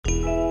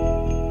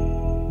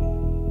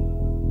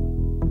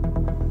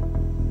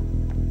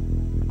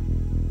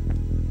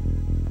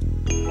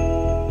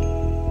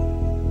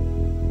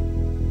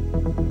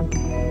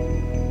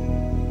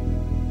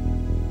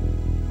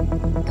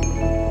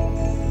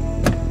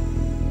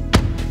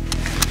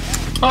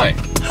Hi.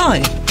 Hi.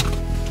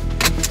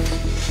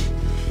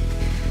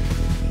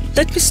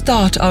 Let me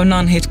start our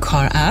non-hit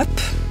car app,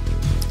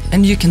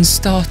 and you can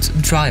start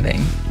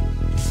driving.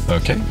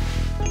 Okay.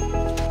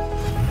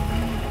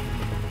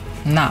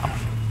 Now,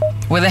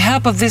 with the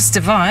help of this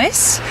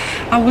device,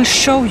 I will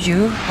show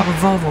you how a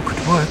Volvo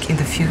could work in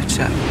the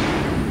future.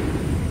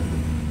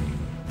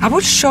 I will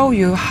show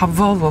you how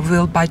Volvo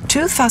will by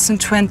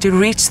 2020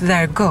 reach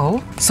their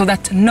goal so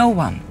that no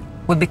one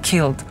will be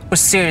killed or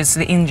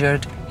seriously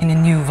injured in a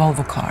new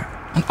Volvo car.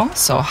 And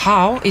also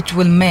how it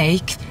will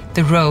make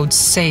the roads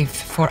safe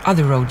for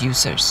other road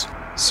users.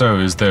 So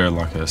is there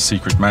like a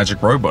secret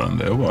magic robot in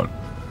there, what?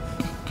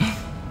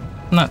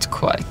 Not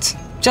quite.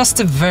 Just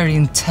a very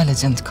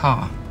intelligent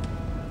car.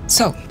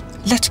 So,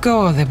 let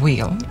go of the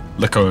wheel.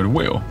 Let go of the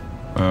wheel?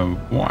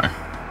 Why?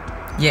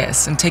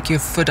 Yes, and take your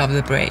foot off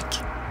the brake.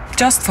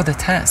 Just for the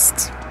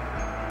test.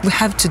 We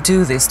have to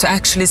do this to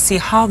actually see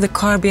how the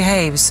car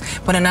behaves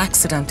when an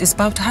accident is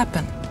about to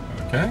happen.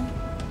 Okay.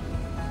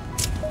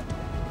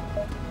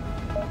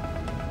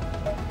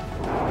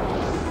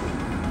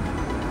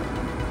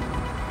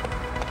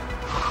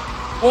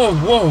 Whoa,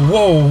 whoa,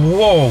 whoa,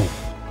 whoa!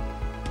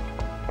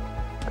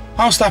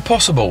 How's that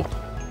possible?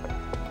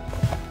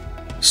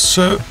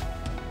 So,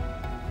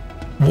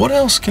 what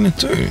else can it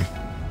do?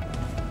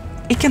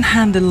 It can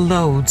handle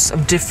loads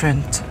of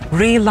different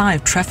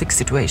real-life traffic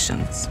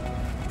situations.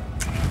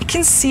 It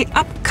can see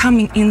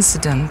upcoming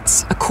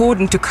incidents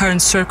according to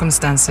current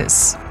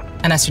circumstances.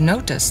 And as you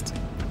noticed,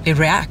 it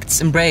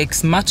reacts and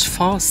brakes much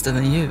faster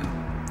than you.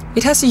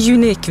 It has a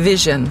unique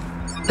vision,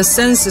 a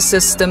sensor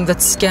system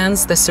that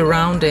scans the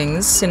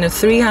surroundings in a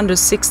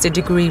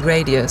 360-degree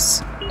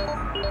radius.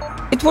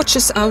 It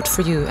watches out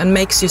for you and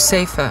makes you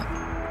safer.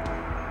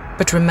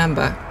 But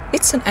remember,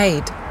 it's an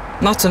aid,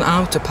 not an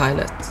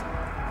autopilot.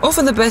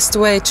 Often the best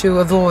way to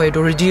avoid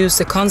or reduce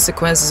the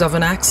consequences of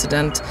an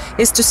accident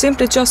is to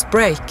simply just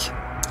brake,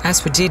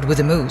 as we did with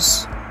the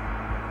Moose.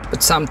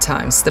 But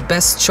sometimes the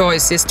best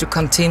choice is to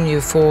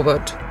continue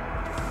forward.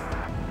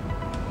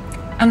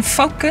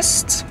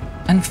 Unfocused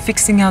and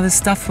fixing other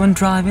stuff when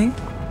driving?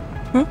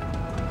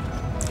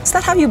 Is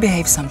that how you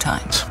behave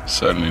sometimes?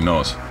 Certainly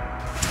not.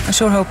 I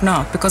sure hope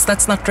not, because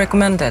that's not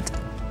recommended.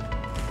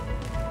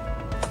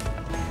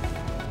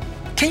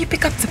 Can you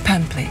pick up the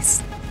pen,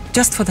 please?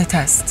 Just for the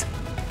test.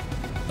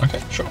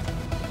 Okay, sure.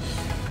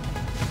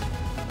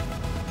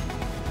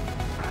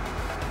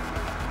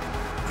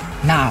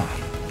 Now,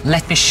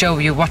 let me show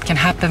you what can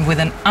happen with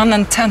an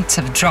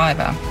unattentive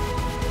driver.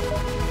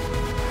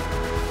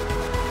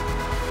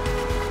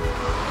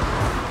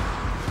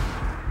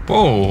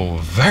 Whoa,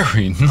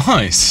 very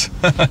nice.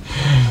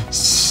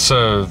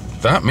 So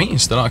that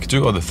means that I could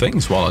do other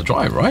things while I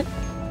drive, right?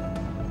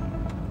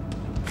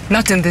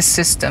 Not in this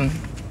system.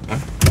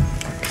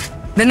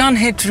 The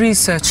non-hit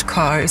research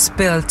car is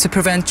built to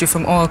prevent you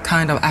from all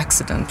kinds of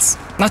accidents,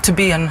 not to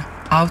be an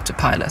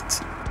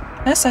autopilot.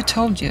 As I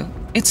told you,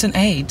 it's an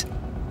aid,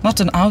 not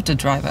an auto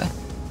driver.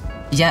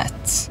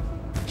 Yet.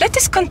 Let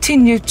us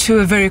continue to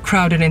a very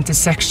crowded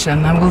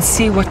intersection and we'll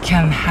see what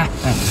can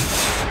happen.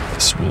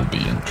 This will be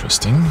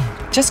interesting.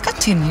 Just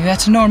continue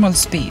at normal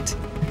speed.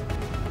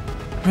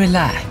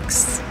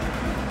 Relax.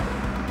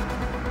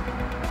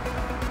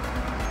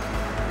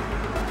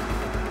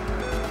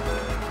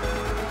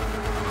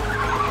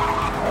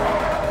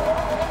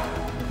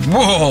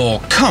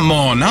 Whoa, come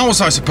on, how was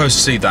I supposed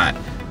to see that?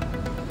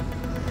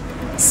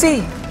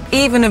 See,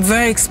 even a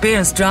very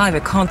experienced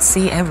driver can't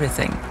see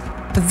everything.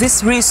 But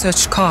this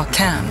research car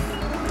can.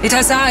 It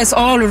has eyes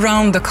all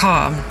around the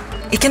car.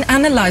 It can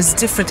analyze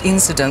different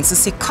incidents and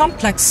see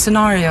complex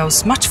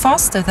scenarios much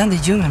faster than the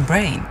human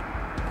brain.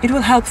 It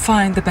will help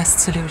find the best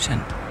solution.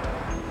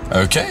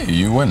 Okay,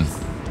 you win.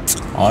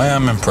 I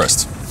am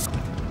impressed.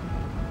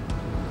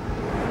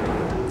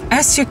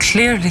 As you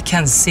clearly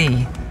can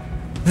see,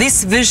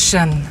 this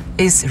vision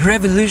is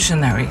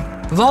revolutionary.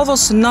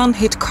 Volvo's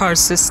non-hit car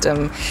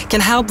system can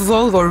help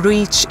Volvo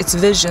reach its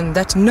vision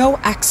that no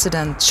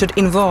accident should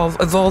involve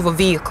a Volvo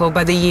vehicle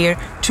by the year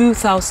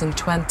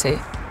 2020.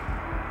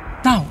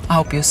 Now, I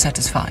hope you're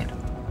satisfied.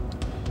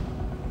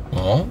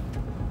 Well,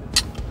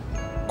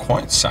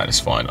 quite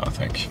satisfied, I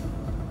think.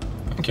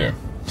 Thank you.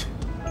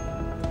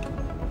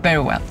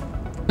 Very well.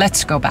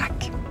 Let's go back.